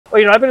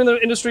well, I've been in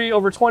the industry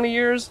over 20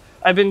 years.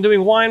 I've been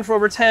doing wine for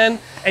over 10,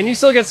 and you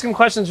still get some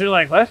questions. You're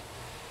like, what?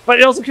 But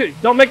it also,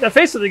 don't make that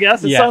face to the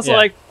guest. It sounds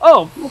like,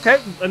 oh, okay,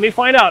 let me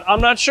find out. I'm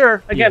not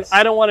sure. Again,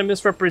 I don't want to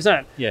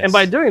misrepresent. And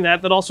by doing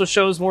that, that also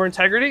shows more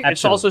integrity.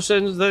 Absolutely. It also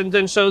shows,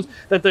 then shows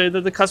that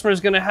the customer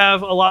is going to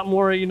have a lot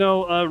more,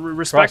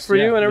 respect for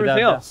you and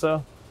everything else.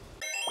 So.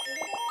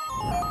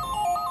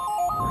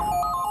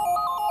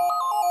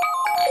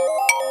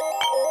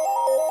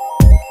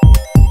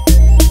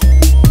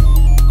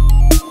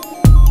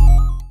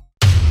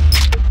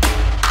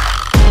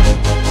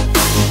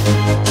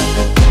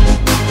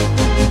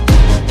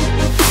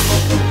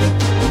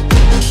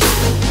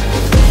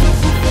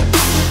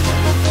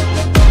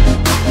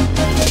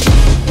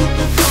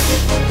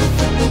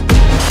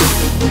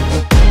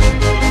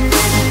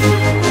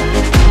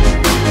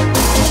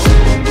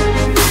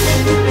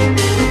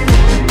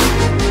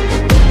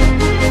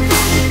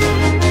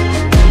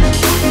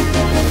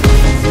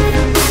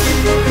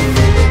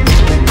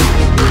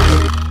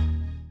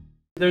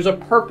 There's a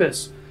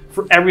purpose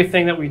for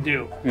everything that we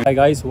do. Hi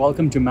guys,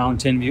 welcome to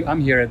Mountain View.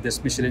 I'm here at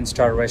this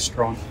Michelin-star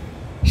restaurant,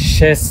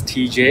 Chez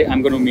TJ.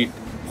 I'm going to meet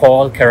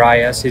Paul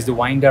Carayas. He's the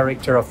wine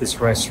director of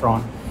this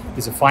restaurant.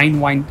 It's a fine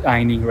wine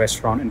dining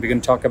restaurant, and we're going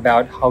to talk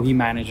about how he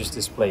manages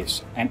this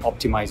place and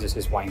optimizes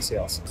his wine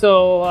sales.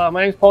 So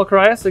my name is Paul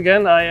Carayas.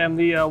 Again, I am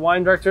the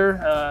wine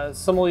director,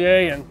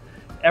 sommelier, and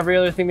every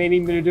other thing they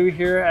need me to do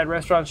here at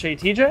restaurant Chez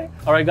TJ.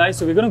 All right, guys,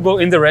 so we're going to go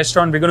in the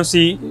restaurant. We're going to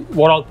see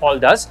what all Paul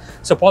does.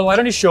 So Paul, why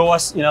don't you show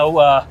us,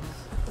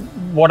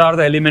 what are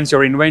the elements,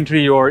 your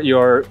inventory,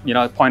 your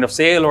point of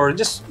sale, or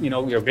just,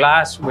 your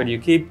glass, where do you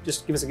keep?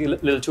 Just give us a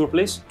little tour,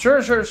 please.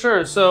 Sure.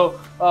 So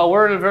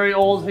we're in a very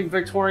old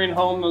Victorian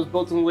home that was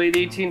built in the late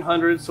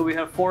 1800s. So we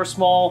have 4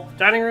 small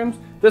dining rooms.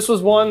 This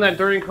was one that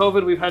during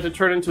COVID, we've had to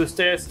turn into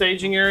a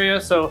staging area.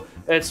 So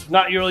it's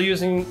not really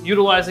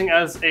utilizing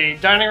as a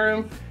dining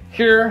room.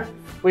 Here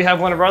we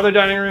have one of our other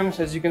dining rooms.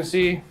 As you can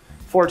see,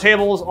 4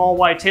 tables, all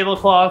white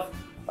tablecloth.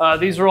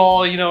 These are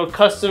all,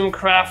 custom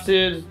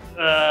crafted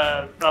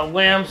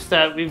lamps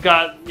that we've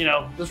got.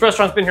 This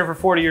restaurant's been here for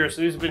 40 years,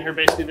 so these have been here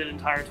basically the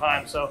entire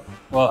time. So,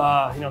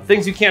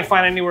 things you can't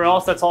find anywhere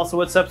else. That's also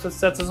what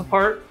sets us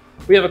apart.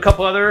 We have a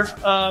couple other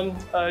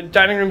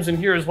dining rooms in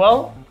here as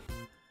well.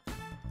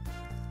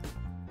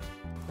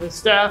 The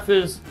staff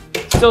is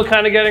still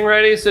kind of getting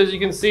ready. So as you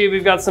can see,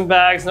 we've got some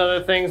bags and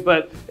other things,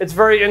 but it's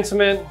very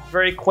intimate,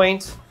 very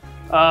quaint.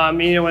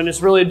 And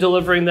it's really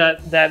delivering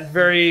that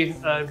very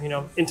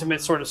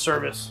intimate sort of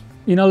service.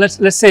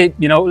 Let's say,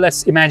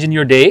 let's imagine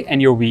your day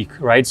and your week,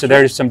 right? So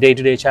there is some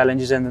day-to-day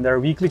challenges, and then there are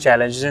weekly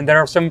challenges, and there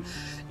are some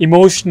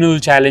emotional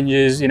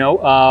challenges.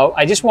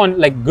 I just want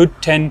like good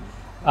 10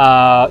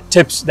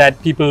 tips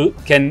that people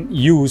can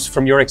use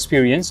from your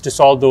experience to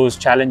solve those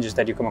challenges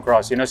that you come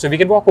across. So we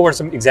can walk over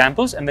some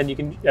examples, and then you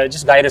can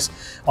just guide us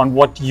on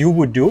what you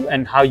would do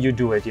and how you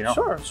do it.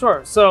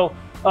 Sure. So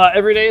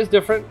every day is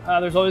different.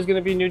 There's always going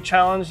to be new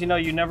challenge.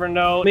 You never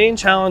know. Main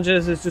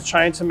challenges is just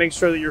trying to make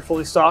sure that you're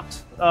fully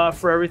stocked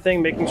for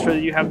everything, making sure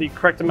that you have the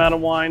correct amount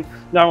of wine,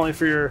 not only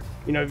for your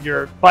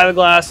by the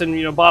glass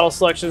and bottle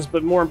selections,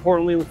 but more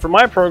importantly for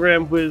my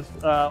program with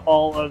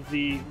all of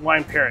the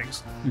wine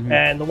pairings.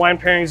 And the wine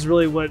pairings is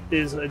really what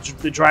is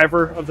the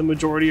driver of the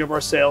majority of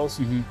our sales.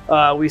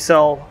 We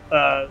sell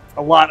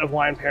a lot of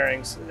wine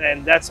pairings,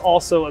 and that's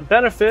also a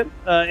benefit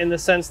in the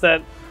sense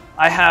that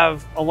I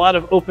have a lot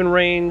of open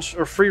range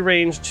or free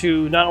range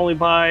to not only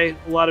buy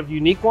a lot of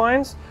unique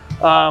wines,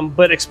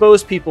 but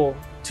expose people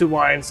to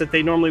wines that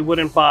they normally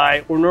wouldn't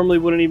buy or normally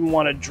wouldn't even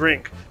want to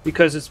drink,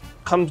 because it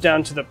comes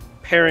down to the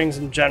pairings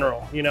in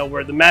general,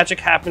 where the magic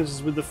happens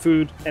is with the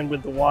food and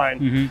with the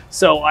wine.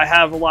 So I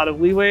have a lot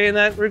of leeway in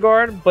that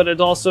regard, but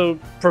it also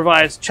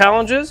provides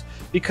challenges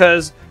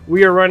because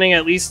we are running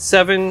at least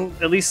seven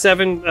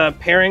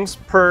pairings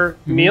per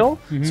meal.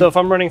 So if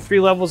I'm running 3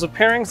 levels of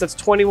pairings, that's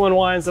 21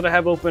 wines that I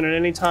have open at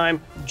any time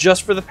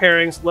just for the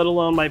pairings, let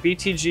alone my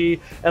BTG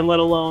and let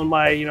alone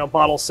my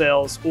bottle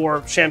sales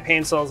or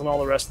champagne sales and all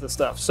the rest of the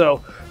stuff.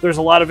 So there's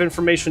a lot of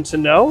information to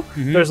know.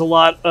 There's a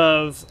lot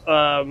of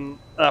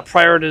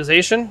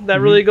prioritization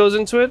that really goes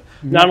into it,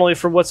 not only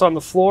for what's on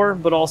the floor,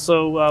 but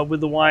also with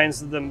the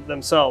wines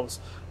themselves.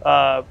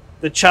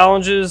 The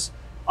challenges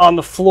on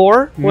the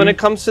floor when it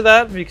comes to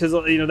that, because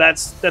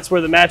that's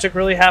where the magic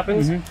really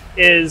happens,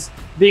 is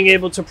being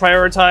able to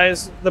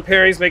prioritize the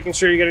pairings, making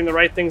sure you're getting the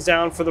right things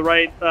down for the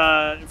right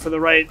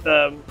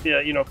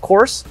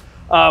course,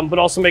 but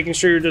also making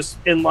sure you're just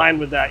in line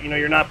with that.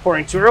 You're not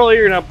pouring too early,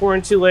 you're not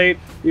pouring too late,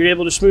 you're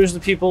able to schmooze the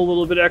people a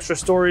little bit extra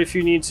story if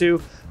you need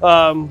to,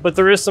 but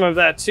there is some of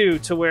that too,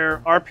 to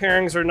where our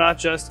pairings are not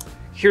just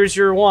here's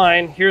your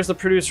wine, here's the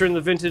producer and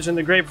the vintage and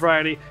the grape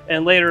variety,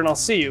 and later and I'll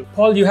see you.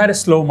 Paul, you had a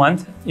slow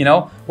month.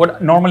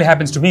 What normally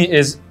happens to me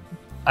is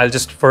I'll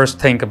just first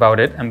think about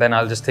it, and then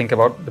I'll just think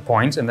about the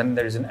points, and then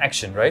there is an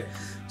action, right?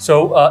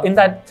 So in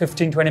that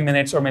 15-20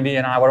 minutes or maybe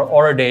an hour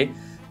or a day,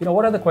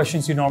 what are the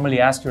questions you normally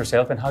ask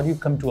yourself, and how do you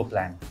come to a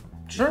plan?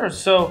 Sure.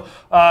 So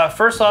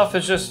first off,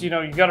 it's just, you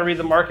got to read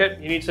the market.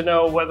 You need to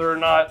know whether or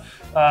not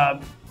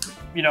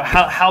you know,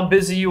 how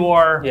busy you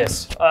are,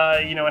 yes,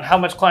 you know, and how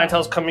much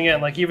clientele is coming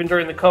in. Like even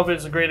during the COVID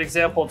is a great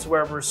example to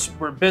where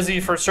we're busy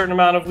for a certain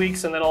amount of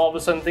weeks, and then all of a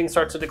sudden things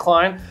start to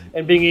decline,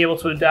 and being able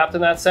to adapt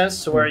in that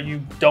sense to where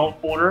you don't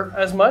order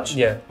as much.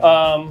 Yeah.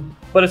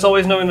 But it's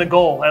always knowing the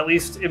goal. At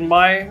least in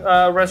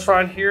my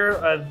restaurant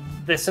here,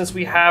 since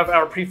we have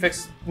our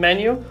prefix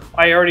menu,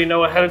 I already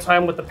know ahead of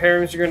time what the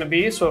pairings are going to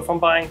be. So if I'm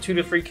buying 2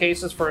 to 3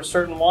 cases for a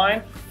certain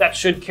wine, that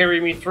should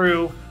carry me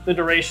through the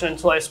duration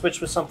until I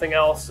switch with something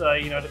else,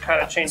 you know, to kind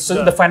of change.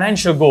 So the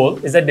financial goal,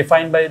 is that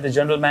defined by the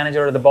general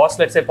manager or the boss?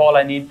 Let's say, Paul,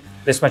 I need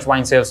this much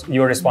wine sales.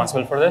 You're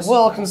responsible for this?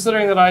 Well,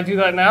 considering that I do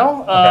that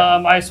now,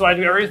 so I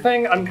do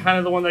everything. I'm kind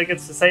of the one that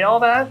gets to say all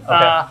that.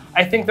 Okay.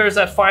 I think there's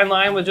that fine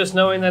line with just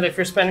knowing that if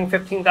you're spending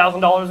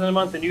 $15,000 in a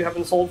month and you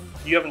haven't sold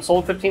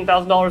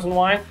 $15,000 in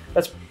wine,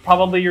 that's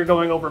probably you're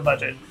going over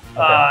budget.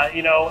 Okay.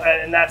 You know,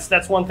 and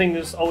that's one thing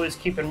to always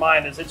keep in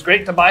mind is it's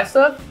great to buy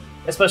stuff,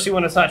 especially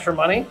when it's not your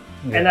money.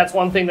 Yeah. And that's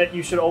one thing that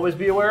you should always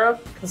be aware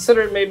of.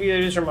 Consider it maybe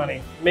it is your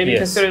money. Maybe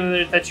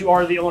consider that you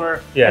are the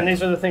owner, and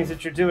these are the things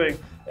that you're doing.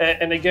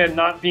 And again,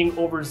 not being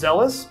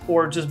overzealous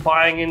or just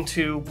buying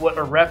into what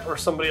a rep or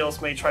somebody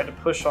else may try to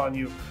push on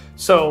you.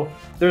 So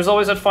there's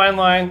always that fine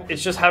line.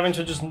 It's just having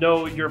to just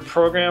know your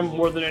program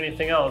more than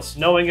anything else.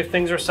 Knowing if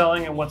things are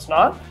selling and what's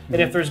not.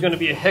 And if there's going to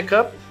be a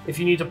hiccup, if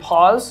you need to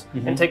pause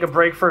and take a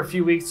break for a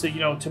few weeks to, you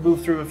know, to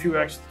move through a few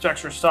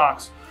extra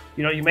stocks.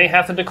 You know, you may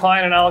have to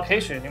decline an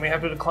allocation. You may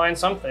have to decline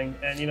something.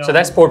 And, you know. So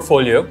that's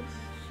portfolio.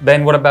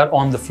 Then what about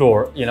on the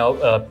floor? You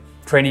know,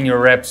 training your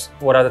reps.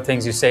 What are the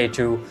things you say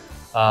to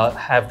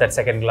have that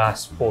second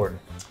glass poured?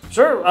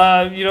 Sure.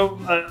 You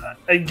know,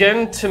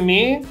 again, to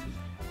me,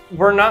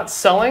 we're not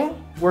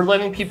selling, we're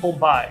letting people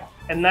buy.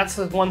 And that's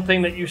the one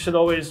thing that you should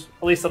always,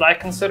 at least that I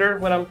consider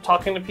when I'm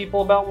talking to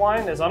people about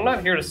wine, is I'm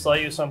not here to sell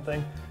you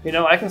something. You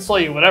know, I can sell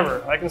you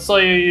whatever. I can sell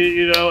you,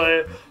 you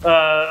know,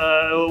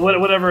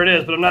 whatever it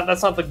is, but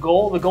that's not the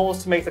goal. The goal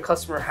is to make the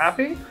customer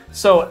happy.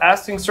 So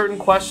asking certain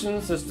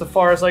questions as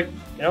far as like,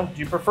 you know,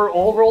 do you prefer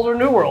old world or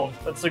new world?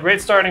 That's a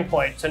great starting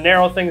point to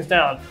narrow things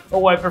down.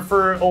 Oh, I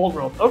prefer old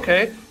world.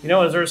 Okay, you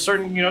know, is there a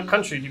certain, you know,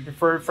 country? Do you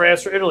prefer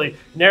France or Italy?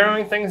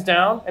 Narrowing things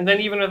down. And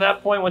then even at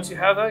that point, once you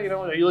have that, you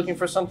know, are you looking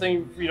for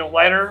something, you know,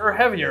 lighter or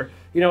heavier?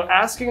 You know,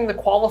 asking the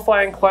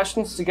qualifying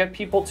questions to get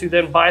people to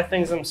then buy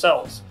things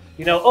themselves.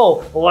 You know,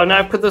 oh, well, now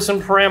I put this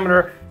in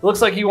parameter. It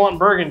looks like you want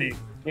Burgundy.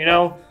 You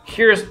know,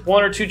 here's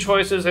 1 or 2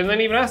 choices, and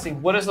then even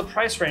asking, what is the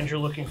price range you're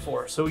looking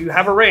for? So you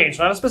have a range,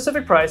 not a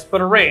specific price,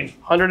 but a range,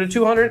 100 to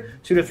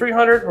 200, 2 to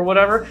 300, or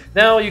whatever.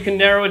 Now you can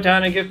narrow it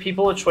down and give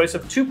people a choice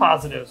of 2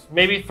 positives,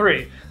 maybe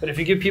 3. But if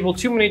you give people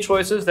too many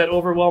choices, that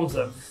overwhelms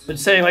them. But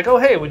saying like, oh,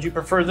 hey, would you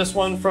prefer this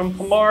one from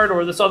Pomard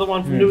or this other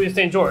one from Louis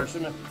St. George?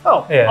 And,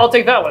 oh, yeah. I'll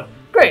take that one.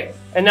 Great.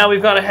 And now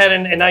we've gone ahead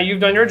and now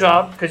you've done your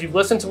job because you've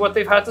listened to what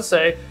they've had to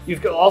say.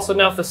 You've also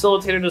now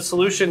facilitated a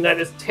solution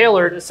that is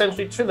tailored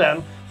essentially to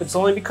them. It's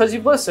only because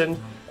you've listened.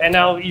 And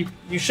now you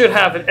should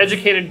have an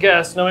educated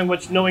guest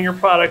knowing your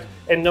product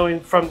and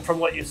knowing from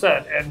what you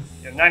said. And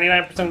you know,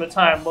 99% of the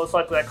time, most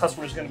likely that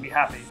customer is going to be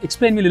happy.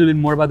 Explain me a little bit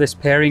more about this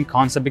pairing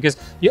concept, because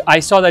I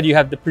saw that you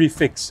have the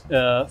prefix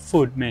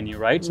food menu,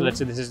 right? So let's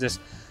say this is this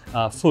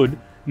food.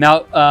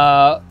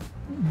 Now,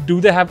 do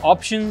they have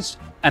options?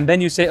 And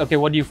then you say, okay,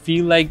 what do you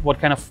feel like? What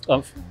kind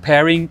of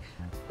pairing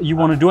you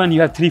want to do? And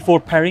you have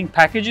 3-4 pairing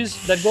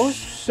packages that goes?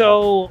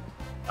 So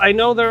I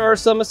know there are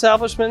some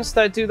establishments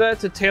that do that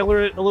to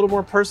tailor it a little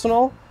more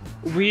personal.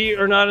 We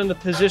are not in the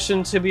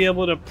position to be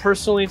able to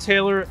personally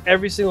tailor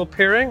every single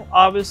pairing.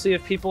 Obviously,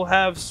 if people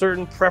have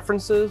certain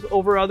preferences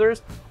over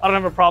others, I don't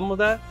have a problem with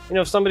that. You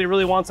know, if somebody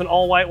really wants an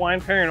all white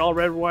wine pairing, an all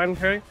red wine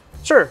pairing,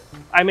 sure.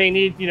 I may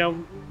need, you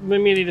know,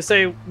 need to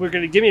say, we're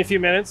going to give me a few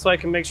minutes so I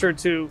can make sure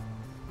to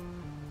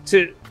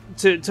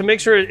make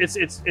sure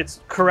it's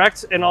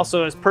correct and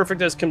also as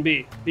perfect as can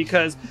be,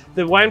 because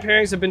the wine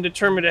pairings have been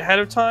determined ahead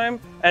of time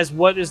as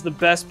what is the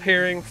best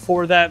pairing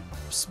for that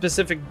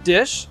specific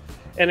dish.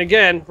 And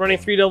again, running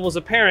 3 levels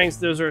of pairings,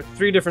 those are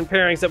 3 different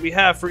pairings that we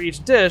have for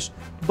each dish.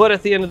 But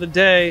at the end of the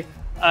day,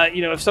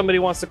 you know, if somebody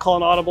wants to call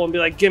an audible and be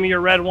like, give me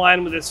your red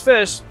wine with this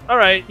fish, all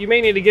right, you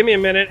may need to give me a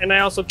minute, and I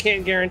also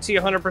can't guarantee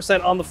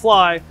 100% on the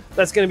fly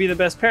that's going to be the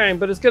best pairing,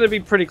 but it's going to be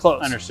pretty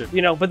close. Understood.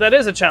 You know, but that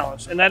is a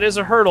challenge, and that is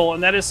a hurdle,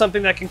 and that is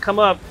something that can come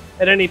up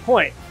at any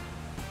point.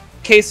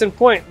 Case in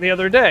point, the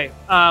other day,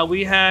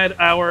 we had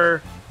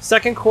our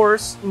 2nd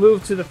course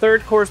move to the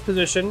 3rd course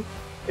position.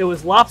 It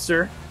was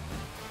lobster,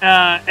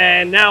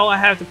 and now I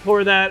have to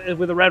pour that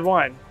with a red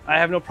wine. I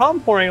have no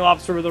problem pouring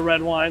lobster with a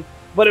red wine,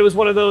 but it was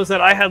one of those that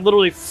I had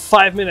literally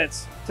 5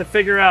 minutes to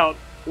figure out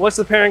what's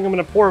the pairing I'm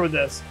going to pour with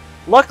this.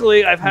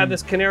 Luckily, I've had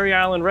this Canary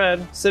Island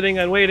Red sitting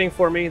and waiting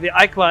for me, the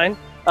Eichwein,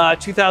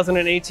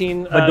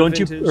 2018 But don't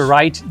vintage. You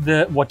write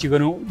what you're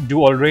going to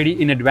do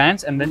already in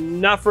advance and then?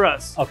 Not for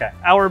us. Okay.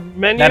 Our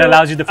menu. That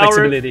allows you the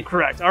flexibility.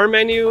 Correct. Our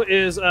menu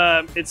is,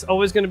 it's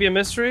always going to be a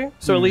mystery.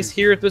 So at least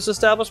here at this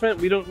establishment,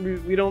 we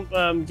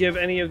don't give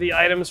any of the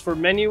items for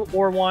menu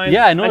or wine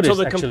until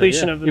the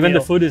completion of the Even meal.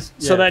 the food is.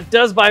 So that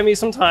does buy me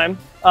some time.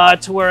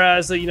 to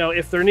whereas, you know,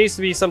 if there needs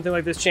to be something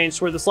like this changed,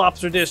 to where this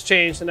lobster dish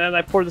changed, and then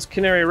I poured this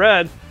canary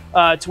red,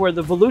 to where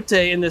the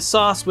velouté in this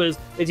sauce was,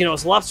 you know,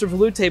 it's lobster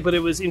velouté, but it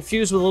was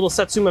infused with a little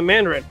Satsuma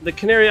mandarin. The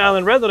Canary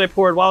Island red that I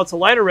poured, while it's a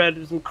lighter red,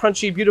 there's some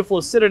crunchy, beautiful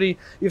acidity.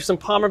 You have some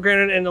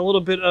pomegranate and a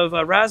little bit of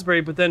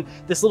raspberry, but then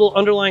this little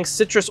underlying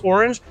citrus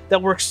orange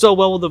that works so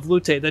well with the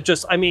velouté that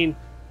just, I mean,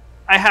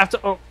 I have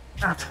to,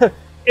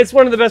 it's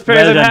one of the best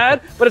pairings I've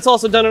had, but it's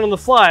also done it on the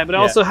fly. But I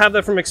also have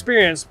that from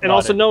experience and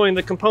also knowing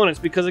the components,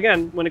 because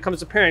again, when it comes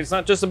to pairing, it's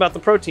not just about the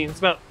protein, it's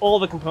about all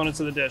the components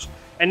of the dish.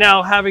 And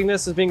now having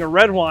this as being a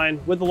red wine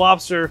with the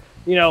lobster,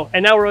 you know,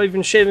 and now we're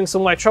even shaving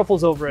some white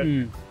truffles over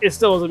it. It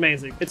still is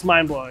amazing. It's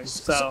mind-blowing.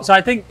 So I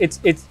think it's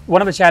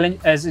one of the challenge,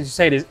 as you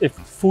said, is if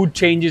food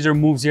changes or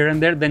moves here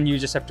and there, then you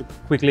just have to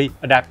quickly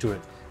adapt to it.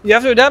 You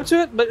have to adapt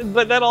to it,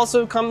 but that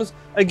also comes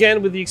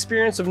again with the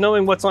experience of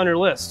knowing what's on your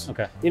list.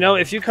 Okay. You know,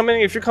 if you're coming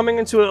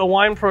into a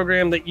wine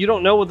program that you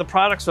don't know what the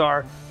products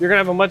are, you're gonna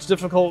have a much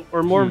difficult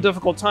or more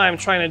difficult time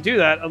trying to do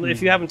that if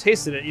you haven't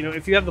tasted it. You know,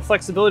 if you have the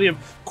flexibility of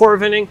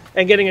Coravining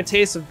and getting a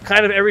taste of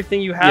kind of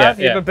everything you have,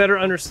 you have a better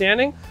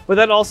understanding. But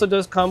that also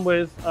does come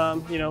with,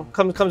 you know,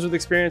 comes with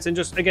experience and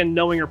just again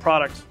knowing your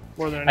product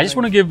more than anything. I just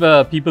want to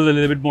give people a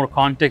little bit more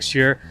context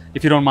here,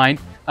 if you don't mind.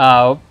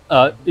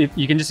 If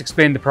you can just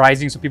explain the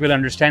pricing so people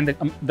understand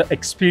the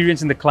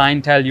experience and the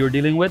clientele you're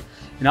dealing with.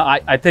 You know,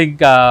 I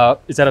think,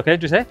 is that okay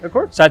to say? Of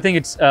course. So I think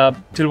it's,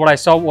 till what I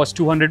saw was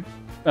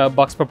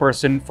 $200 per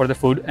person for the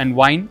food, and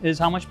wine is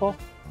how much, Paul?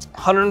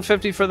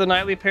 150 for the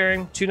nightly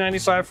pairing,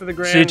 295 for the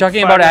grand. So you're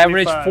talking about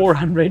average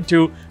 400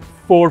 to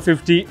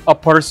 450 a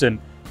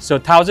person. So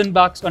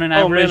 $1,000 on an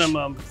average.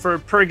 Minimum for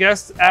per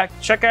guest.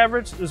 Check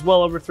average is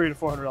well over $300 to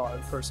 $400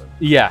 a person.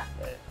 Yeah.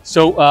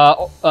 So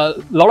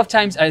a lot of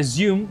times I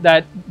assume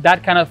that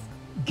kind of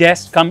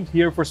guests come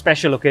here for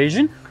special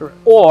occasion. Correct.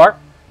 Or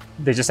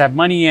they just have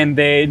money and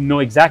they know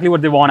exactly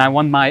what they want. I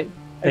want my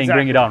thing,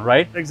 bring it on,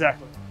 right?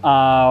 Exactly.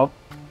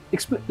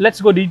 Let's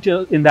go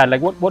detail in that.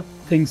 Like what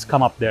things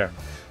come up there?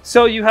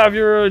 So you have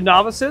your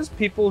novices,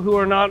 people who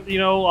are not, you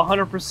know,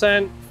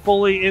 100%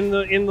 fully in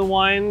the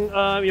wine,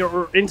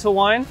 or into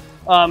wine.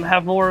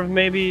 Have more of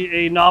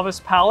maybe a novice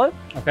palate.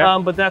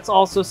 Okay. But that's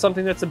also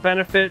something that's a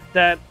benefit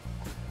that.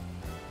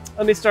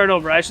 Let me start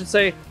over. I should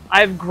say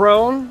I've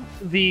grown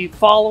the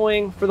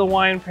following for the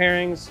wine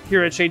pairings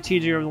here at Chez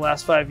TJ over the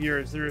last 5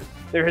 years.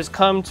 There has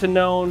come to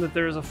known that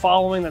there is a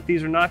following that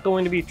these are not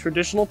going to be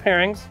traditional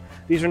pairings.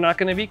 These are not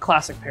going to be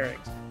classic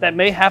pairings. That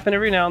may happen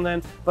every now and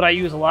then, but I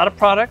use a lot of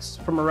products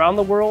from around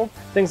the world,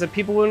 things that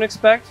people wouldn't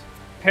expect,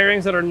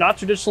 pairings that are not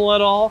traditional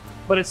at all,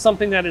 but it's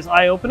something that is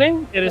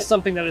eye-opening. It is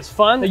something that is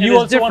fun. You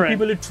also want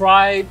people to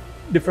try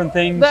different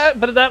things.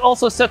 But that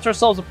also sets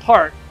ourselves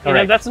apart. You know,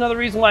 Right. that's another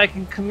reason why I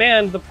can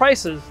command the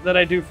prices that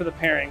I do for the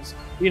pairings.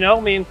 You know, I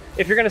mean,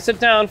 if you're going to sit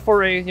down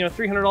for a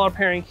 $300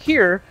 pairing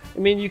here, I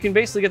mean, you can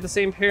basically get the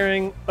same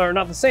pairing, or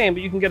not the same,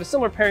 but you can get a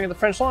similar pairing at the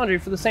French Laundry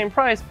for the same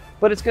price,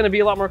 but it's going to be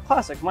a lot more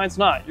classic. Mine's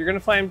not. You're going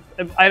to find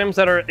items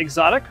that are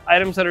exotic,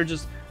 items that are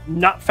just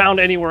not found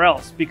anywhere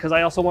else, because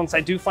I also, once I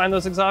do find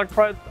those exotic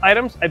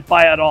items, I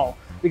buy it all,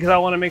 because I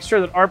want to make sure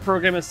that our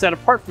program is set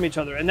apart from each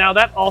other. And now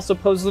that also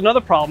poses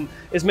another problem,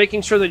 is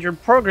making sure that your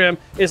program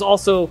is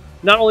also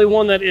not only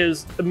one that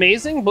is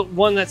amazing, but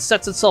one that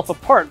sets itself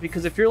apart.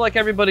 Because if you're like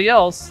everybody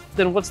else,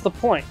 then what's the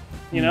point?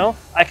 You know,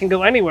 I can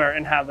go anywhere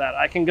and have that.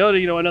 I can go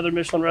to, another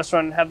Michelin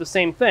restaurant and have the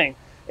same thing.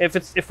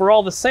 If we're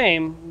all the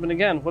same, then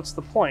again, what's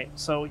the point?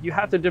 So you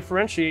have to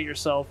differentiate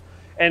yourself,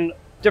 and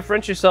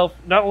differentiate yourself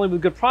not only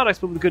with good products,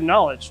 but with good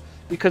knowledge.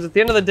 Because at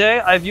the end of the day,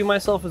 I view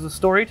myself as a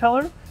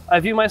storyteller. I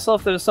view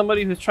myself as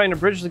somebody who's trying to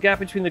bridge the gap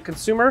between the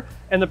consumer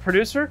and the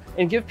producer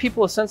and give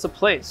people a sense of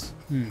place.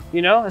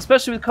 You know,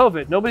 especially with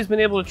COVID, nobody's been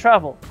able to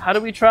travel. How do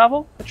we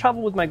travel? I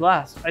travel with my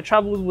glass. I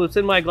travel with what's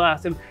in my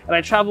glass, and I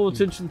travel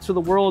to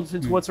the world, to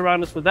what's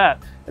around us with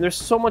that. And there's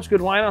so much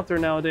good wine out there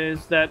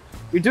nowadays that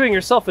you're doing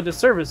yourself a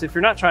disservice if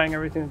you're not trying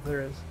everything that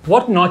there is.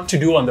 What not to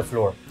do on the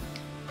floor?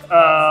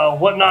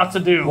 What not to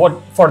do?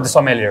 What for the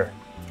sommelier?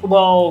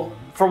 Well,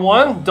 for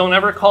one, don't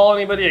ever call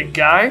anybody a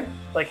guy,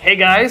 like, hey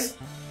guys,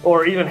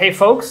 or even hey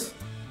folks.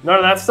 None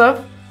of that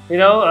stuff. You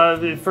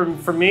know,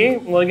 for me,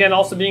 well, again,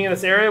 also being in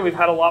this area, we've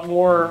had a lot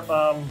more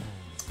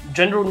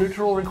gender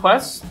neutral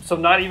requests. So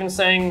not even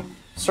saying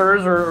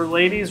sirs or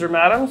ladies or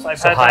madams.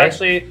 I've had to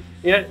actually,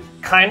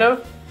 kind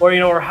of,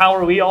 or how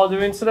are we all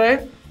doing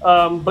today?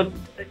 But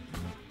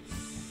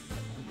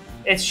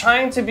it's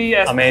trying to be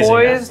as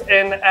poised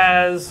and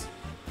as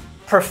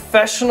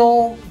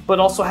professional, but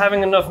also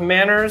having enough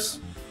manners.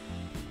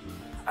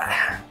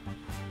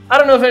 I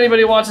don't know if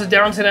anybody watches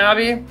Downton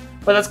Abbey,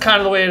 but that's kind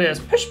of the way it is.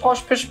 Pish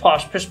posh, pish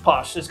posh, pish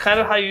posh. It's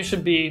kind of how you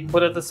should be,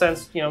 but at the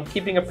sense,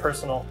 keeping it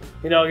personal.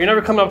 You're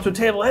never coming up to a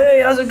table,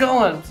 hey, how's it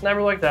going? It's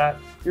never like that.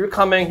 You're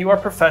coming, you are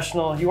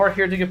professional, you are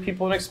here to give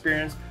people an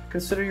experience.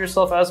 consider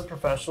yourself as a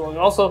professional, and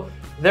also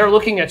they're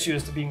looking at you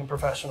as to being a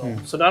professional.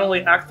 So not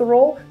only act the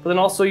role, but then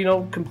also, you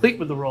know, complete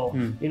with the role.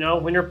 You know,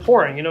 when you're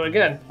pouring, you know,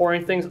 again,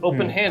 pouring things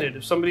open-handed.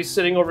 If somebody's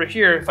sitting over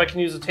here, if I can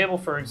use a table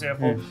for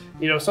example,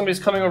 you know, if somebody's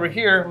coming over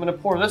here, I'm going to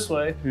pour this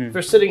way. If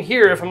they're sitting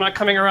here, if I'm not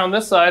coming around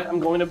this side, I'm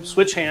going to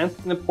switch hands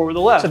and then pour with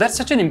the left. So that's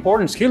such an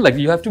important skill. Like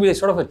you have to be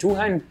sort of a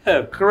two-hand.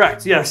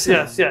 Correct. Yes.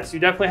 You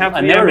definitely have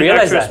to be never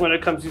realized ambidextrous that. when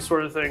it comes to these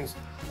sort of things.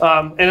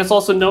 And it's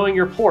also knowing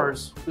your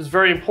pours is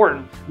very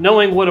important.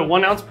 Knowing what a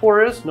 1 ounce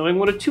pour is, knowing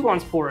what a 2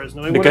 ounce pour is,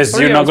 knowing because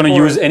what a 3 you're not ounce going to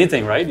pour use is.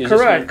 anything, right? You're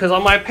Correct. Because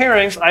on my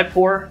pairings, I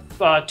pour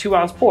 2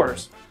 ounce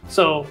pours.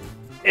 So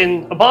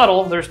in a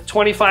bottle, there's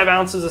 25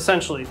 ounces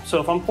essentially.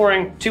 So if I'm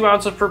pouring 2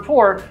 ounces per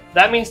pour,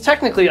 that means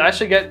technically I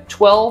should get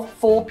 12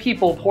 full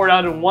people poured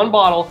out in one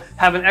bottle,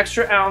 have an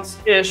extra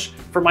ounce-ish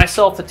for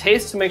myself to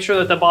taste to make sure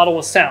that the bottle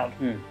was sound.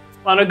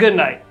 On a good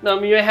night. Now,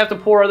 you may have to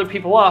pour other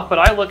people off, but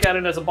I look at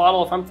it as a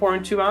bottle. If I'm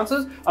pouring 2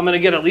 ounces, I'm going to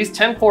get at least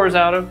 10 pours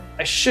out of.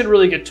 I should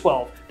really get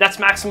 12. That's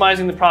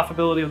maximizing the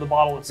profitability of the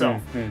bottle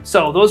itself.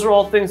 So those are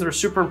all things that are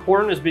super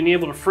important, is being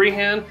able to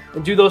freehand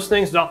and do those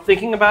things without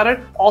thinking about it.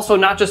 Also,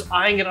 not just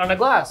eyeing it on a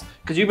glass,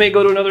 because you may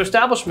go to another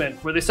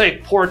establishment where they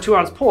say pour a 2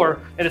 ounce pour,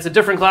 and it's a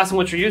different glass than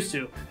what you're used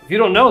to. If you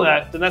don't know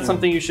that, then that's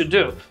something you should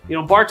do. You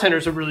know,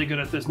 bartenders are really good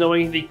at this,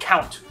 knowing the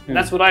count. And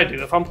that's what I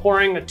do. If I'm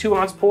pouring a 2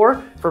 ounce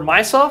pour for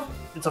myself,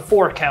 it's a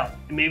 4 count.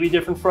 It may be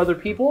different for other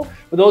people,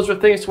 but those are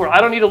things where I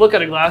don't need to look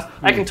at a glass.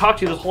 I can talk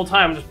to you this whole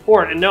time and just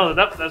pour it and know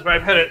that that's where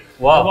I've hit it,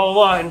 blah, blah,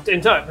 blah,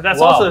 and done. But that's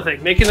also the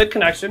thing, making the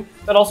connection.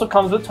 That also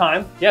comes with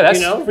time. Yeah,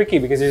 that's, you know, tricky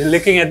because you're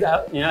looking at,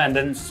 you know, and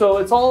then. So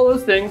it's all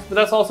those things, but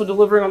that's also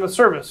delivering on the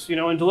service, you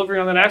know, and delivering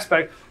on that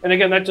aspect. And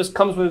again, that just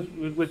comes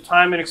with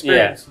time and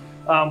experience.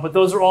 But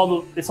those are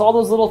all, it's all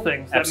those little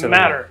things that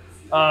matter.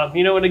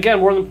 You know, and again,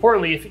 more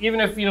importantly,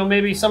 even if, you know,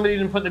 maybe somebody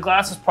didn't put the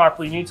glasses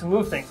properly, you need to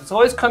move things. It's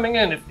always coming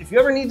in. If you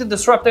ever need to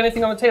disrupt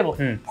anything on the table,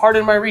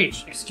 pardon my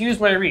reach, excuse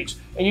my reach,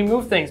 and you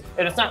move things,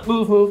 and it's not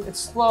move, it's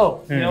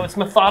slow. You know, it's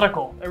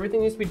methodical.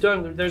 Everything needs to be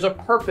done. There's a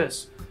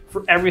purpose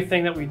for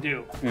everything that we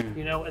do,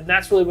 you know, and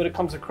that's really what it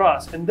comes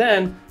across. And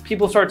then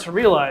people start to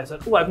realize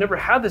that, oh, I've never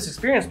had this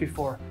experience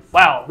before.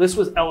 Wow, this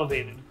was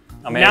elevated.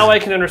 Amazing. Now I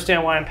can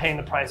understand why I'm paying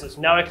the prices.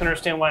 Now I can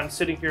understand why I'm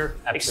sitting here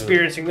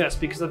experiencing this.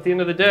 Because at the end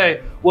of the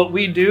day, what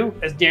we do,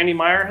 as Danny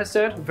Meyer has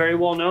said, very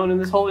well known in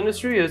this whole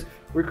industry, is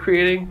we're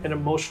creating an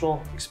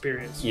emotional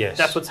experience. Yes.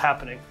 That's what's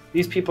happening.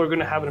 These people are going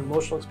to have an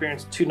emotional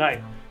experience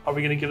tonight. Are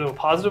we going to give them a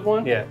positive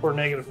one or a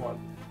negative one?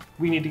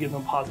 We need to give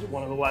them a positive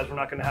one, otherwise we're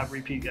not going to have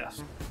repeat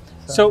guests.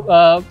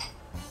 So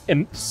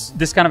in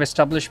this kind of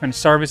establishment,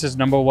 services,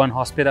 #1,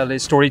 hospitality,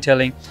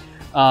 storytelling,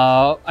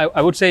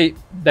 I would say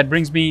that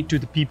brings me to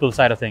the people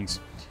side of things.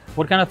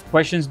 What kind of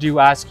questions do you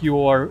ask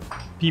your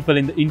people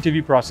in the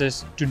interview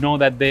process to know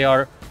that they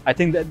are, I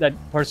think that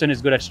person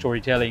is good at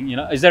storytelling? You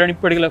know, is there any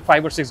particular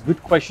 5 or 6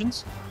 good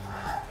questions?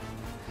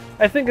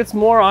 I think it's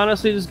more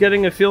honestly just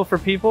getting a feel for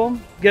people,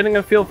 getting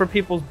a feel for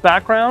people's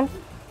background,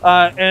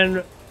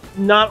 and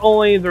not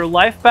only their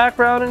life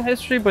background and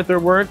history, but their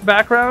work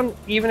background,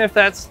 even if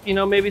that's, you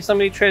know, maybe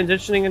somebody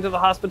transitioning into the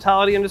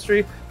hospitality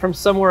industry from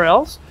somewhere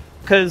else.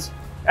 Because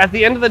at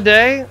the end of the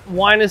day,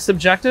 wine is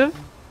subjective,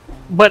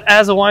 but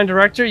as a wine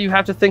director, you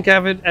have to think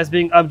of it as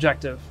being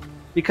objective,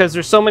 because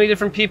there's so many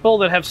different people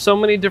that have so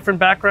many different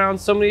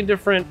backgrounds, so many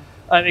different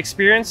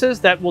experiences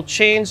that will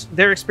change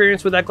their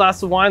experience with that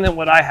glass of wine than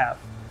what I have.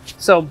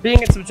 So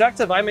being it's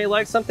subjective, I may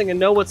like something and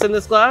know what's in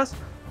this glass,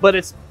 but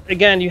it's,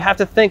 again, you have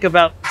to think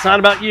about, it's not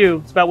about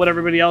you, it's about what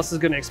everybody else is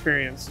going to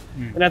experience.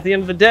 And at the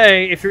end of the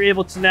day, if you're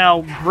able to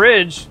now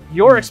bridge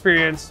your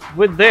experience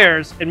with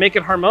theirs and make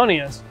it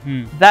harmonious,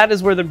 that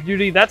is where the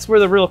beauty, that's where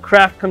the real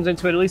craft comes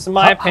into it, at least in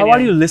my opinion. How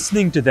are you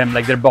listening to them?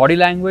 Like their body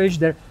language,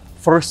 their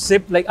first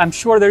sip? Like I'm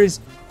sure there is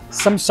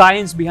some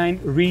science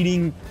behind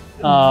reading.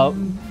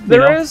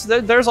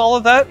 There's all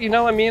of that, you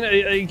know, I mean,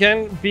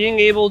 again, being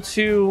able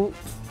to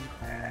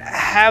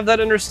have that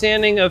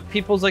understanding of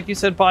people's, like you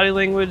said, body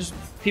language,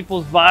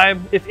 people's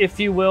vibe, if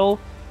you will.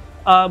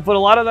 But a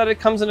lot of that, it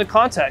comes into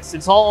context.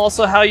 It's all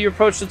also how you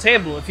approach the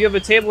table. If you have a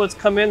table that's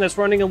come in that's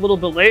running a little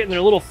bit late and they're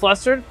a little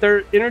flustered,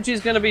 their energy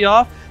is going to be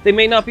off. They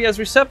may not be as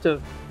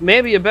receptive.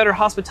 Maybe a better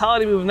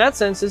hospitality move in that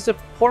sense is to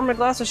pour them a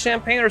glass of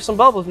champagne or some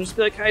bubbles and just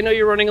be like, I know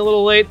you're running a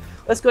little late.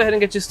 Let's go ahead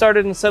and get you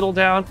started and settle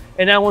down.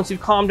 And now once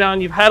you've calmed down,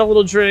 you've had a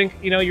little drink,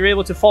 you know, you're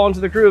able to fall into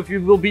the groove, you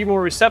will be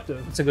more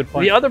receptive. That's a good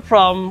point. The other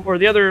problem, or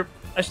the other,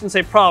 I shouldn't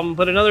say problem,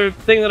 but another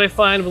thing that I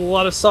find with a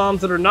lot of somms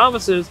that are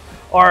novices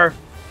are,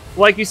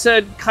 like you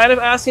said, kind of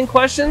asking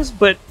questions,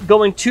 but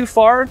going too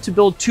far to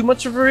build too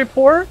much of a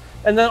rapport.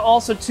 And then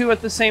also too,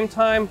 at the same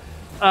time,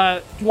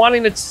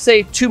 wanting to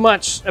say too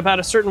much about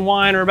a certain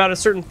wine or about a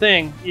certain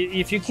thing.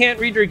 If you can't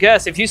read your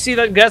guests, if you see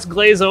that guest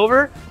glaze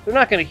over, they're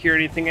not going to hear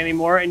anything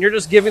anymore. And you're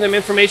just giving them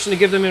information to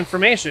give them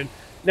information.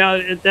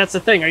 Now, that's the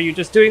thing. Are you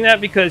just doing that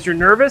because you're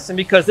nervous and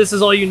because this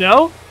is all you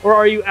know? Or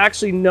are you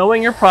actually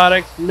knowing your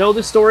product, know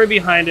the story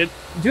behind it,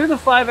 do the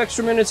 5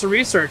 extra minutes of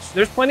research?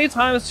 There's plenty of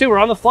times, too, where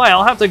on the fly,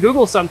 I'll have to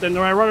Google something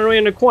or I run away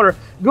in a corner,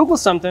 Google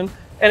something,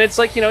 and it's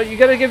like, you know, you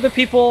got to give the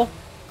people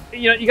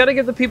you got to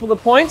give the people the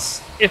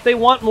points. If they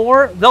want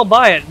more, they'll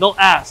buy it. They'll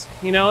ask.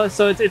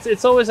 So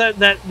it's always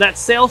that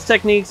sales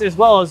techniques as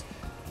well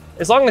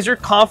as long as you're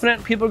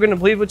confident, people are going to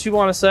believe what you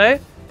want to say.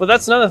 But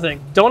that's another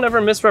thing. Don't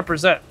ever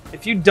misrepresent.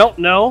 If you don't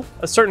know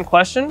a certain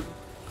question,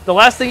 the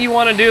last thing you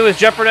want to do is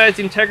jeopardize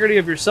the integrity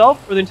of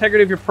yourself or the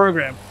integrity of your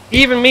program.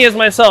 Even me as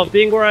myself,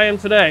 being where I am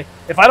today,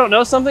 if I don't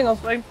know something, I'll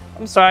say,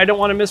 I'm sorry, I don't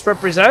want to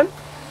misrepresent.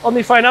 Let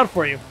me find out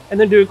for you, and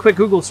then do a quick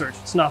Google search.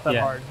 It's not that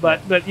hard,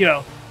 but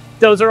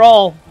those are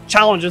all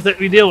challenges that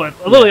we deal with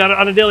literally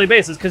on a daily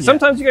basis. Because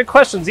sometimes you get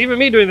questions. Even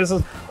me doing this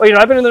is,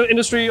 I've been in the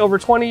industry over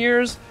 20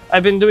 years.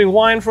 I've been doing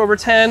wine for over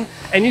 10,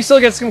 and you still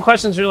get some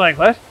questions. You're like,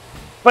 what?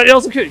 But it's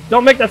also cute.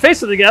 Don't make that face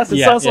to the guest.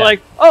 It's also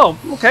like, oh,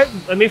 okay,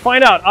 let me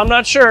find out. I'm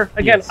not sure.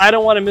 Again, I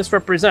don't want to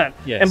misrepresent.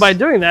 And by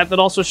doing that, that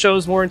also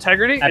shows more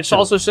integrity. Absolutely. It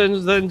also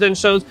shows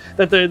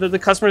that the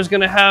customer is going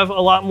to have a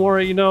lot more,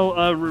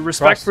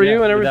 respect for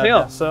you and everything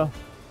else. So,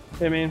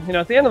 I mean,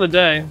 at the end of the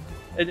day,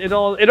 it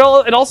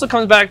also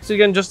comes back to,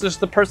 again, just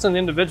the person, the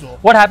individual.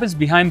 What happens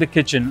behind the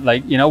kitchen?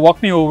 Like,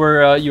 walk me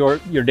over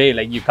your day.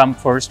 Like, you come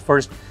first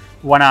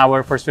 1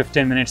 hour, first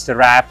 15 minutes to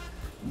wrap.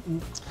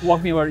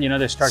 Walk me over,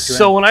 the start to end.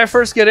 So when I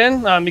first get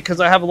in, because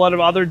I have a lot of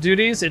other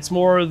duties, it's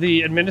more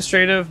the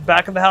administrative,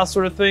 back of the house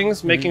sort of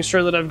things, making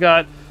sure that I've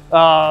got,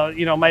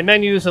 my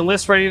menus and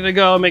lists ready to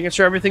go, making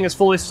sure everything is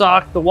fully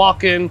stocked, the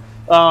walk-in,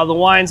 the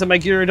wines that my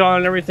geared on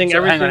and everything.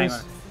 So hang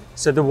on.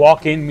 So the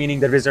walk-in, meaning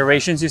the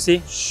reservations you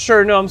see?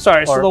 Sure, no, I'm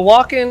sorry. So the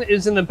walk-in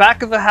is in the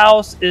back of the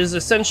house, is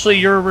essentially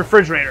your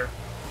refrigerator.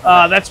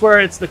 That's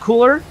where it's the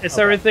cooler. It's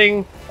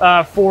everything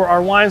for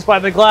our wines by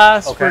the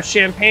glass, for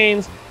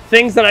champagnes,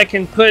 things that I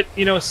can put,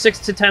 6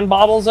 to 10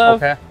 bottles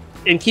of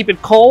and keep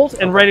it cold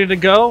and ready to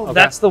go.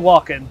 That's the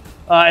walk-in.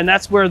 And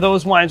that's where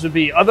those wines would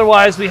be.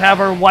 Otherwise, we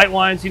have our white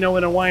wines, in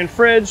a wine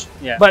fridge.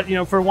 But,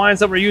 for wines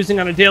that we're using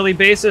on a daily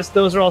basis,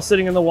 those are all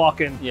sitting in the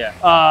walk-in.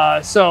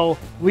 So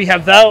we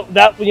have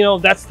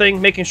that's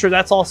thing, making sure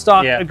that's all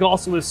stocked. It goes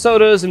also with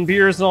sodas and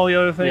beers and all the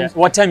other things.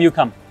 What time you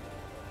come?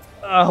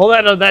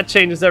 That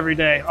changes every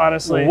day,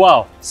 honestly.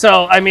 Wow.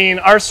 So, I mean,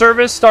 our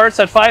service starts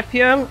at 5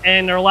 p.m.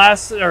 and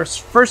our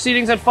first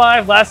seating's at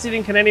 5. Last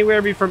seating can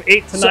anywhere be from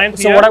 8 to 9 p.m.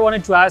 So what I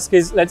wanted to ask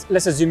is,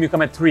 let's assume you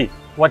come at 3.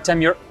 What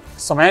time your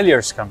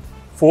sommeliers come?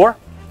 4?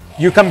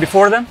 You come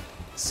before them?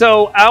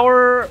 So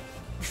our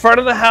front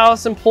of the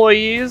house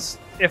employees,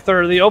 if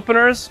they're the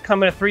openers,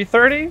 come at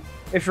 3:30.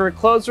 If you're a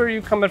closer,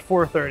 you come at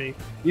 4:30.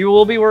 You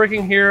will be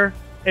working here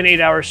an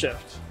 8-hour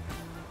shift.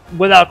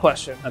 Without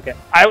question. Okay.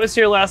 I was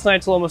here last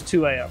night till almost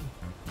 2 a.m.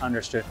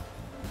 Understood.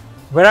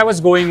 Where I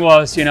was going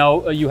was,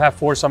 you have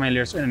 4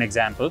 sommeliers in an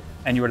example,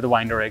 and you are the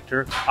wine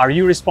director. Are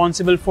you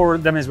responsible for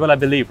them as well, I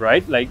believe,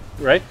 right?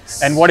 Right?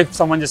 And what if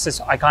someone just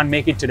says, I can't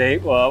make it today?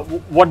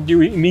 What do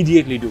you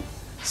immediately do?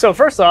 So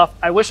first off,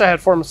 I wish I had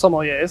 4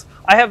 sommeliers.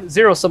 I have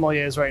 0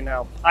 sommeliers right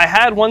now. I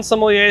had one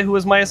sommelier who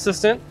was my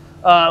assistant,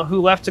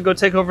 who left to go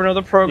take over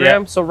another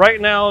program. So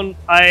right now,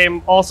 I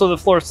am also the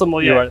floor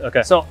sommelier. You are,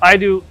 okay. So I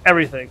do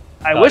everything.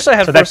 I wish I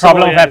had. So that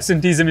problem of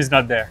absenteeism is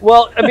not there.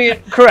 Well, I mean,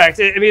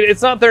 correct. I mean,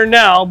 it's not there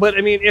now, but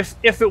I mean, if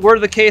it were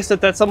the case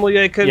that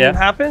sommelier couldn't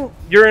happen,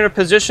 you're in a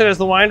position as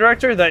the wine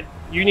director that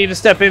you need to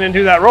step in and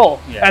do that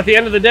role. At the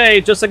end of the day,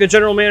 just like a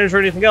general manager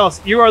or anything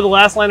else, you are the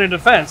last line of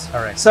defense.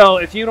 All right. So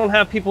if you don't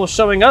have people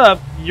showing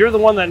up, you're the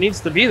one that needs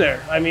to be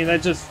there. I mean,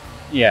 that just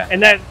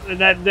and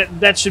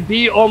that should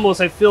be almost,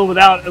 I feel,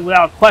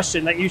 without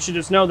question, that you should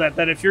just know that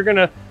if you're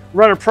gonna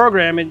run a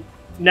program and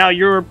now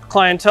your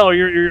clientele or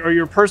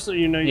your person,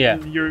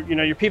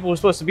 your people who are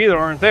supposed to be there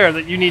aren't there,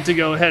 that you need to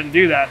go ahead and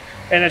do that.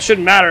 And it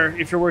shouldn't matter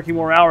if you're working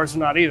more hours or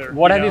not either.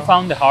 What have you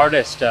found the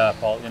hardest,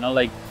 Paul?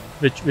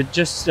 Which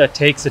just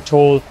takes a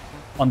toll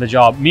on the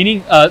job,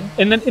 meaning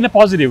in a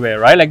positive way,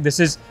 right? Like this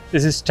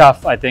is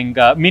tough, I think,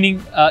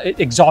 meaning it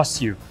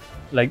exhausts you.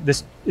 Like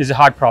this is a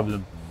hard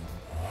problem.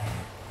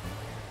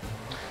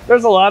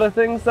 There's a lot of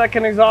things that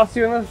can exhaust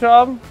you in this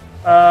job,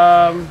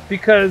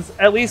 because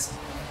at least,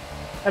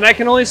 and I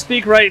can only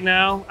speak right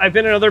now, I've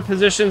been in other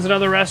positions in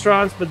other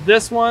restaurants, but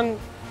this one,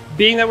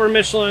 being that we're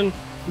Michelin,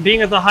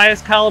 being at the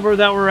highest caliber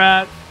that we're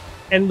at,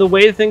 and the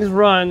way things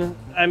run,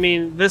 I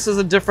mean, this is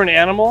a different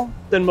animal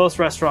than most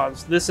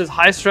restaurants. This is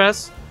high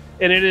stress,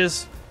 and it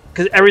is,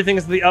 because everything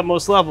is at the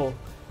utmost level.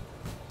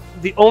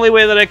 The only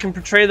way that I can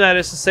portray that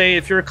is to say,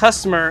 if you're a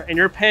customer and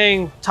you're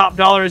paying top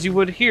dollar as you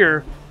would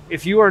here,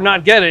 if you are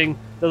not getting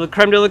the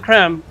creme de la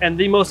creme and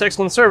the most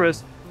excellent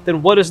service,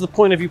 then what is the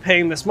point of you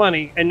paying this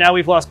money? And now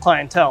we've lost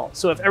clientele.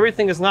 So if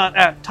everything is not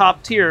at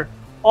top tier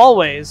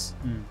always,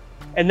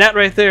 and that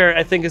right there,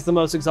 I think, is the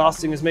most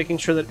exhausting, is making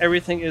sure that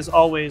everything is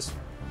always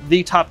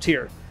the top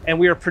tier. And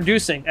we are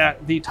producing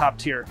at the top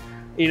tier.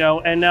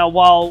 And now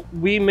while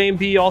we may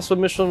be also a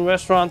Michelin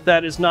restaurant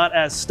that is not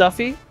as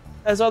stuffy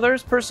as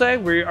others per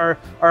se,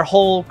 our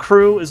whole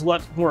crew is a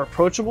lot more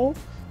approachable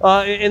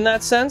in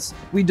that sense.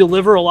 We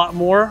deliver a lot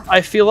more,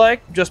 I feel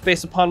like, just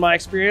based upon my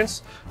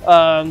experience.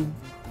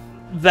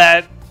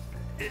 That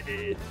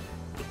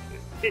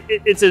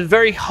it's a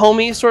very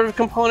homey sort of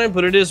component,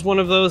 but it is one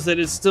of those that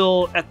is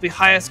still at the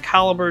highest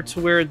caliber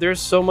to where there's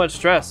so much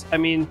stress. I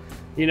mean,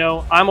 You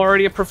know, I'm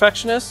already a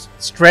perfectionist.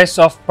 Stress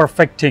of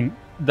perfecting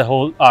the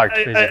whole art.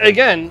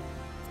 Again,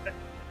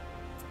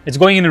 it's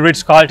going in a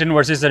Ritz-Carlton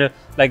versus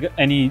like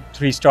any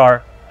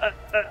 3-star.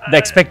 The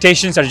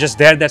expectations are just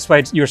there. That's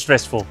why you're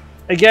stressful.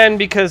 Again,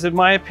 because in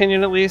my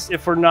opinion, at least,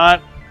 if we're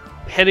not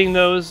hitting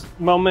those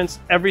moments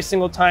every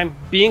single time,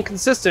 being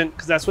consistent,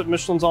 because that's what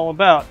Michelin's all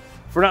about.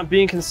 If we're not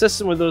being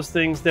consistent with those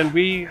things, then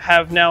we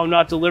have now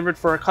not delivered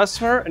for our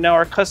customer, and now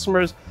our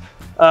customers'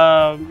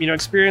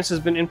 experience has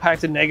been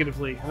impacted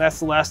negatively, and that's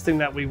the last thing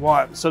that we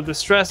want. So the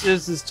stress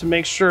is to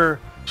make sure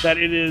that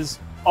it is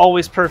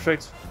always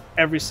perfect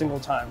every single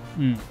time,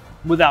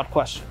 without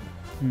question,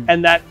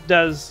 and that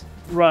does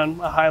run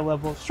a high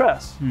level of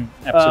stress.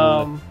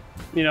 Absolutely.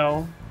 You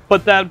know,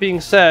 but that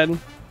being said,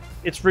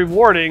 it's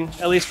rewarding,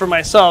 at least for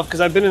myself,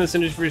 because I've been in this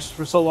industry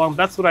for so long.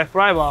 That's what I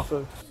thrive off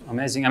of.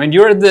 Amazing. I mean,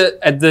 you're at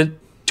the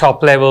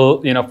top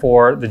level, you know,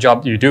 for the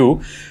job you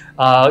do.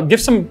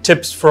 Give some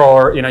tips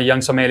for, you know, young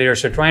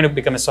sommeliers who are trying to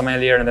become a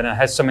sommelier, and then a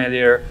head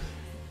sommelier,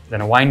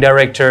 then a wine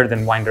director,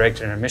 then wine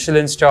director and a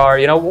Michelin-star.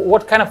 You know,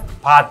 what kind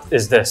of path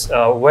is this?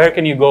 Where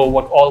can you go?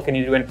 What all can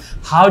you do? And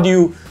how do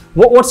you?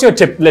 What's your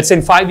tip? Let's say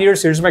in 5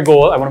 years, here's my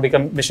goal. I want to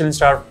become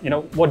Michelin-star. You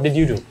know, what did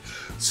you do?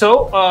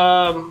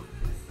 So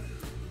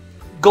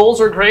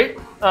goals are great.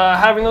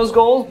 Having those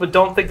goals, but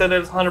don't think that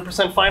it's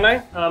 100%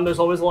 finite. There's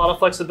always a lot of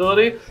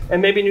flexibility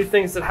and maybe new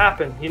things that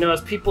happen. You know,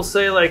 as people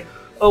say, like,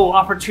 oh,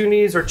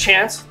 opportunities or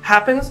chance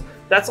happens,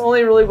 that's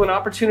only really when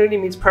opportunity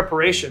meets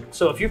preparation.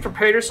 So if you've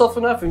prepared yourself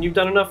enough and you've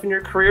done enough in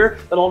your career,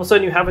 then all of a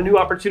sudden you have a new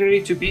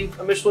opportunity to be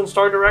a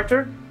Michelin-star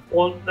director,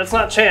 well, that's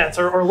not chance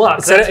or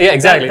luck. Yeah,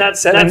 exactly.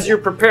 That's you're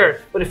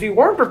prepared. But if you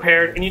weren't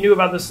prepared and you knew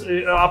about this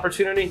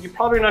opportunity, you're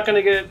probably not going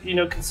to get, you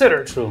know,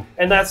 considered. True.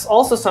 And that's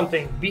also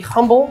something. Be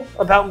humble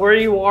about where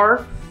you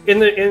are in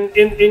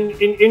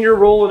your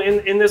role and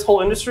in this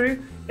whole industry.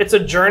 It's a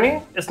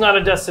journey. It's not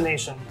a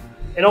destination.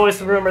 And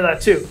always remember that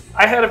too.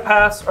 I had to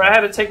pass, or I had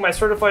to take my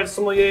certified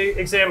sommelier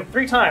exam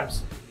 3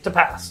 times to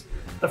pass.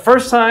 The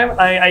first time,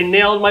 I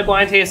nailed my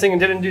blind tasting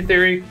and didn't do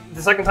theory.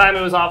 The second time,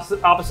 it was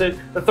opposite.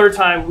 The third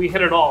time, we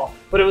hit it all.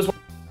 But it was...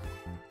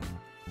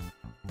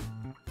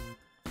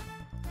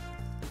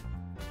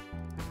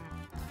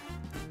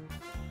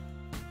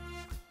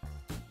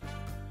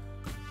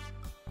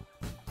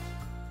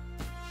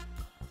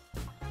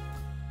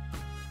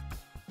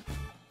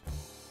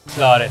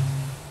 Got it.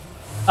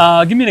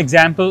 Give me an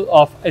example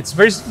of, it's a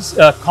very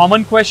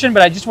common question,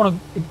 but I just want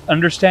to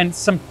understand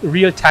some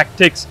real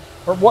tactics.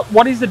 Or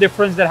what is the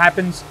difference that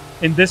happens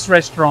in this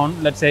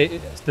restaurant, let's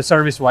say the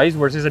service wise,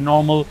 versus a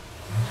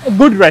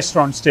good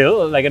restaurant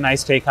still, like a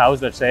nice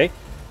steakhouse, let's say,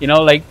 you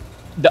know, like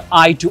the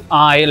eye to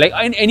eye, like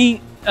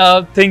any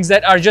things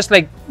that are just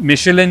like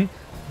Michelin,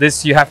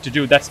 this you have to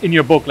do, that's in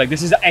your book, like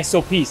this is a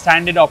SOP,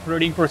 standard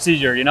operating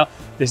procedure, you know,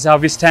 this is how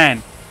we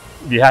stand.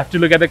 You have to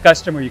look at the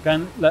customer, you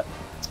can't...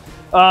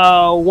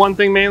 one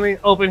thing mainly,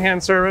 open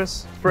hand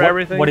service for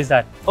everything. What is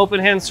that? Open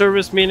hand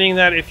service meaning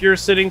that if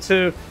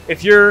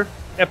you're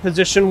at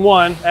position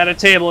 1 at a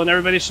table, and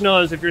everybody should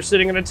know this, if you're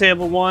sitting at a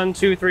table 1,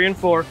 2, 3, and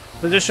 4,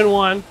 position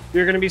 1,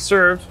 you're going to be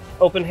served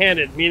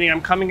open-handed, meaning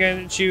I'm coming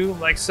at you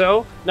like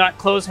so, not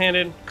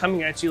closed-handed,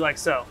 coming at you like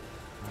so.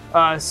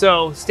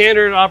 So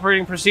standard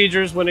operating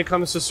procedures when it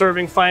comes to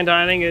serving fine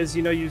dining is,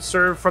 you know, you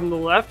serve from the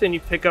left and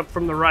you pick up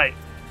from the right.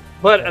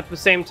 But at the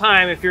same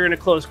time, if you're in a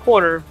closed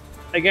quarter,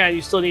 again,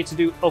 you still need to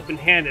do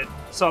open-handed.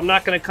 So I'm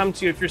not going to come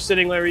to you if you're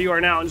sitting where you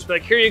are now and just be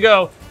like, here you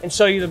go, and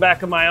show you the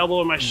back of my elbow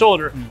or my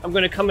shoulder. I'm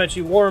going to come at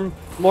you warm,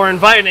 more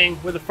inviting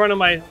with the front of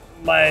my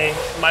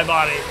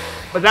body.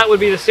 But that would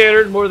be the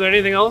standard more than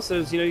anything else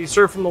is, you know, you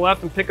serve from the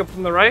left and pick up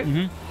from the right.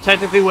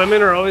 Technically,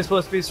 women are always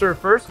supposed to be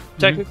served first,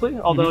 technically,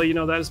 although, you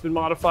know, that has been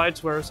modified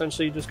to where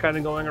essentially you're just kind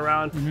of going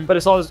around. But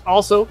it's always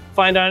also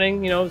fine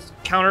dining, you know,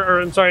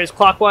 it's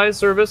clockwise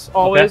service,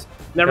 always. Okay.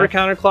 Never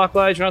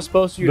counterclockwise. You're not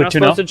supposed to. You're not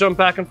supposed to jump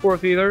back and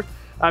forth either.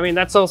 I mean,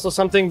 that's also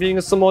something being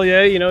a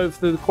sommelier, you know, if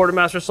the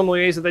quartermaster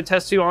sommeliers that they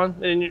test you on,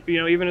 and, you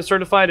know, even a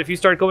certified, if you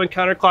start going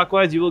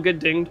counterclockwise, you will get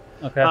dinged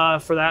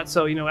for that.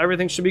 So, you know,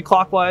 everything should be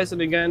clockwise.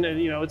 And again,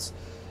 you know,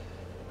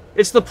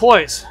 it's the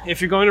poise. If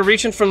you're going to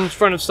reach in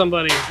front of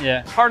somebody,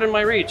 pardon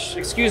my reach,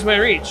 excuse my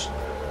reach.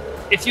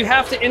 If you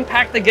have to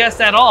impact the guest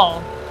at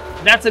all,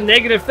 that's a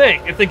negative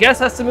thing. If the guest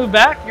has to move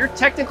back, you're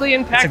technically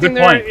impacting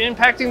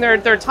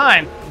their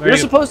time. You're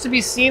supposed to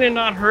be seen and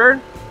not heard,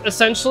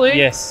 essentially.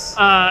 Yes.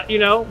 You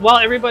know, while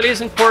everybody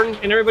is important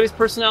and everybody's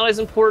personality is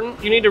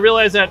important, you need to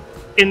realize that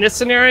in this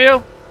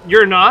scenario,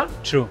 you're not.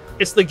 True.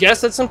 It's the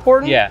guest that's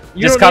important. Yeah.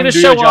 You don't need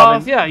to show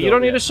off. Yeah, you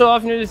don't need to show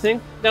off. You need to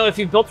think. Now, if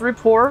you've built a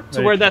rapport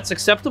to where that's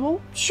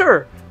acceptable,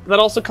 sure. That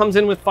also comes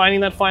in with finding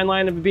that fine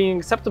line of being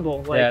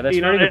acceptable. Like, yeah, that's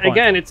you know, very good point.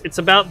 again, it's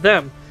about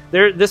them.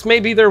 This may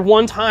be their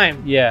one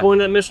time going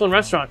to that Michelin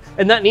restaurant,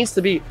 and that needs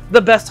to be the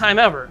best time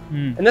ever.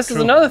 And this is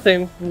another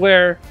thing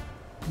where,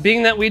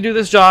 being that we do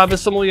this job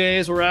as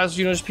sommeliers or as,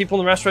 you know, just people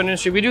in the restaurant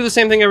industry, we do the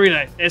same thing every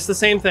day. It's the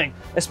same thing,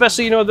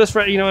 especially, you know, at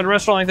a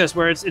restaurant like this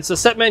where it's a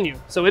set menu,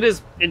 so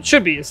it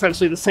should be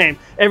essentially the same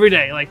every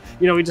day. Like,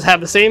 you know, we just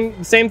have the same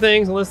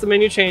things unless the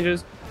menu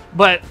changes,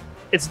 but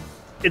it's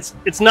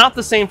it's not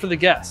the same for the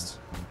guest.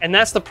 And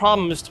that's the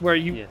problem, is to where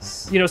you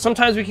know,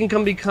 sometimes we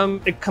can become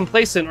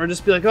complacent or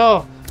just be like,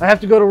 oh, I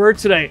have to go to work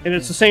today and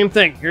it's the same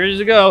thing. Here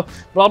you go,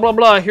 blah, blah,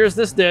 blah, here's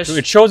this dish. So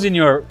it shows in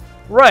your...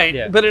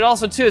 Right, but it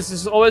also too, is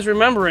just always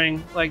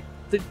remembering, like,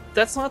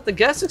 that's not the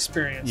guest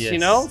experience, you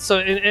know? So,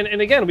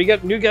 and again, we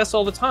get new guests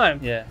all the time.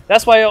 Yeah.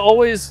 That's why I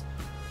always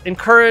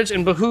encourage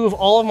and behoove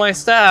all of my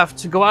staff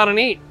to go out and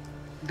eat.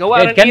 Go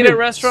out and eat at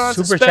restaurants,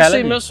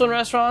 especially Michelin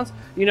restaurants,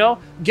 you know,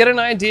 get an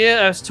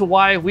idea as to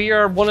why we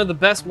are one of the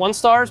best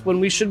 1-stars when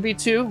we should be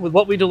 2 with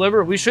what we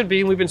deliver. We should be,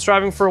 and we've been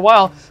striving for a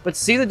while, but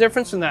see the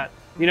difference in that,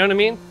 you know what I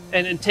mean?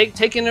 And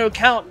take into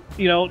account,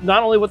 you know,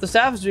 not only what the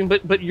staff is doing,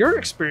 but your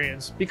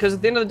experience, because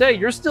at the end of the day,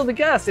 you're still the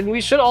guest, and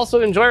we should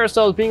also enjoy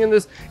ourselves being in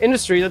this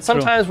industry that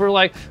sometimes we're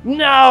like,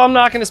 no, I'm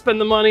not going to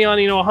spend the money on,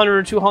 you know, $100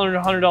 or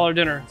 $200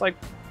 dinner. It's like,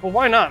 well,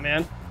 why not,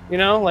 man? You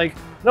know, like,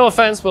 no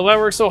offense, but I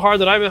work so hard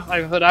that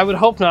I would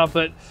hope not.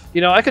 But, you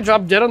know, I could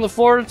drop dead on the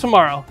floor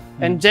tomorrow.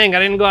 And dang, I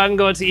didn't go out and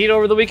go out to eat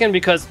over the weekend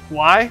because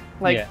why?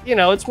 Like, you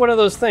know, it's one of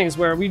those things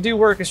where we do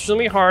work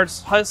extremely hard,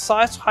 high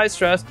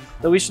stress,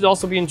 that we should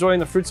also be enjoying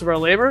the fruits of our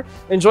labor,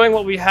 enjoying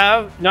what we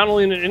have, not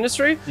only in the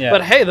industry,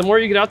 but hey, the more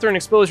you get out there and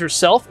expose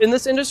yourself in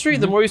this industry,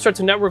 the more you start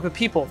to network with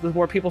people, the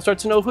more people start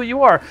to know who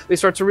you are. They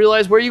start to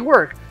realize where you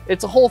work.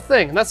 It's a whole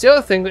thing. And that's the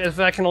other thing that if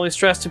I can only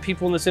stress to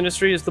people in this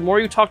industry is the more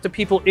you talk to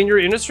people in your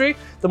industry,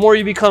 the more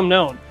you become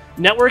known.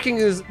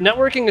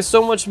 Networking is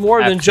so much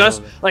more than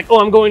just like,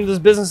 oh, I'm going to this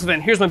business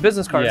event, here's my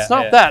business card. It's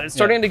not that. It's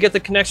starting to get the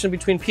connection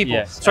between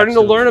people, starting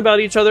to learn about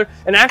each other,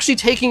 and actually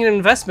taking an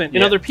investment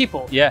in other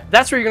people.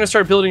 That's where you're going to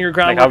start building your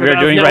groundwork. Like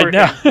how we're doing right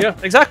now. Yeah,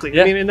 exactly.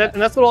 I mean, and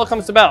that's what all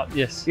comes about.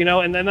 You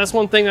know, and that's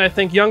one thing that I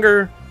think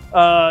younger,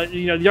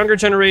 you know, the younger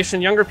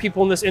generation, younger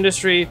people in this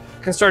industry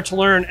can start to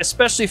learn,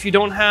 especially if you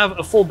don't have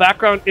a full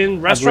background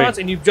in restaurants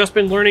and you've just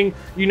been learning,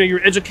 you know,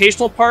 your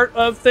educational part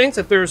of things,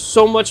 that there's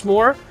so much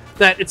more.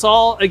 That it's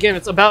all, again,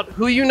 it's about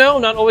who you know,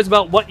 not always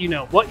about what you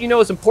know. What you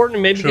know is important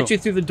and maybe get you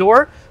through the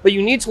door, but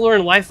you need to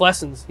learn life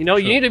lessons. You know,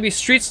 you need to be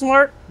street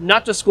smart,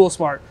 not just school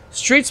smart.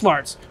 Street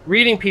smarts,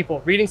 reading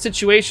people, reading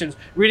situations,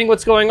 reading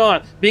what's going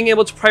on, being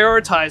able to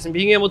prioritize and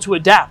being able to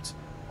adapt.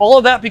 All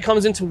of that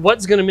becomes into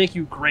what's going to make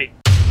you great.